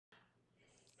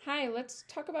Hi, let's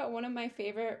talk about one of my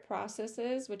favorite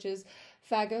processes, which is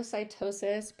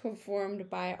phagocytosis performed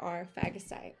by our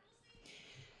phagocyte.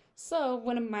 So,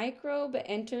 when a microbe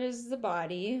enters the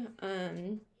body,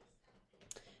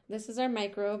 this is our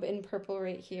microbe in purple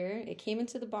right here. It came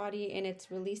into the body and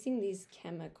it's releasing these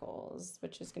chemicals,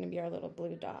 which is going to be our little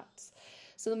blue dots.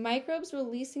 So, the microbe's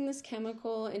releasing this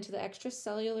chemical into the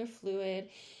extracellular fluid,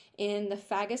 and the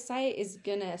phagocyte is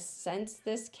going to sense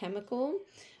this chemical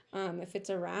if it's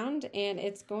around, and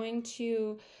it's going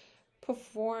to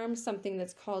perform something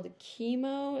that's called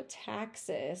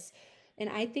chemotaxis. And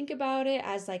I think about it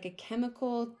as like a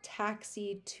chemical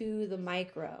taxi to the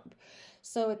microbe.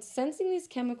 So it's sensing these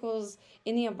chemicals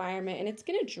in the environment and it's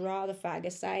going to draw the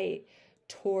phagocyte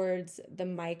towards the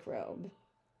microbe.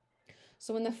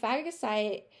 So when the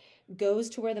phagocyte goes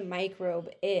to where the microbe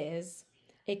is,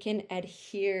 it can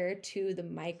adhere to the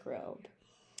microbe.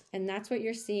 And that's what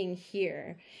you're seeing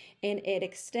here. And it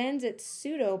extends its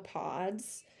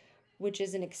pseudopods, which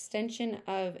is an extension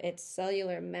of its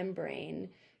cellular membrane,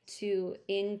 to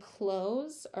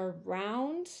enclose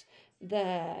around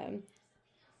the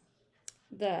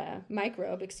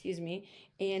microbe,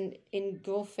 and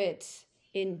engulf it,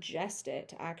 ingest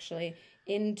it actually,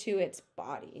 into its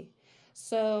body.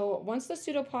 So once the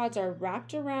pseudopods are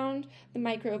wrapped around the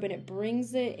microbe and it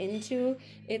brings it into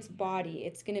its body,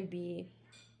 it's going to be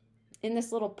in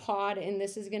this little pod, and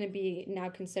this is going to be now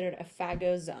considered a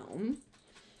phagosome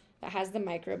that has the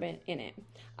microbe in it.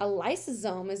 A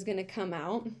lysosome is going to come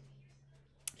out,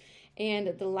 and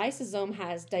the lysosome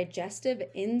has digestive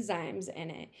enzymes in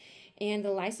it. And the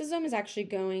lysosome is actually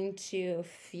going to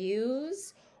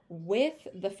fuse with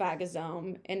the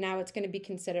phagosome, and now it's going to be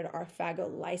considered our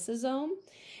phagolysosome,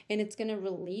 and it's going to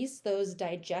release those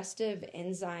digestive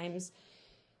enzymes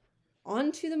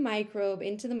onto the microbe,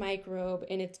 into the microbe,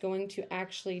 and it's going to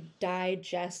actually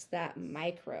digest that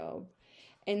microbe.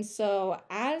 And so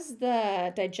as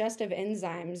the digestive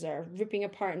enzymes are ripping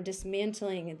apart and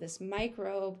dismantling this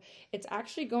microbe, it's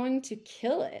actually going to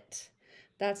kill it.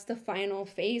 That's the final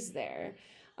phase there.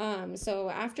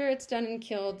 So after it's done and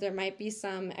killed, there might be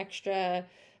some extra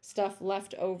stuff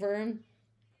left over,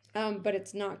 but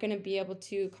it's not going to be able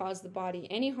to cause the body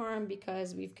any harm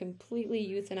because we've completely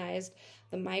euthanized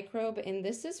the microbe, and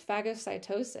this is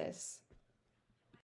phagocytosis.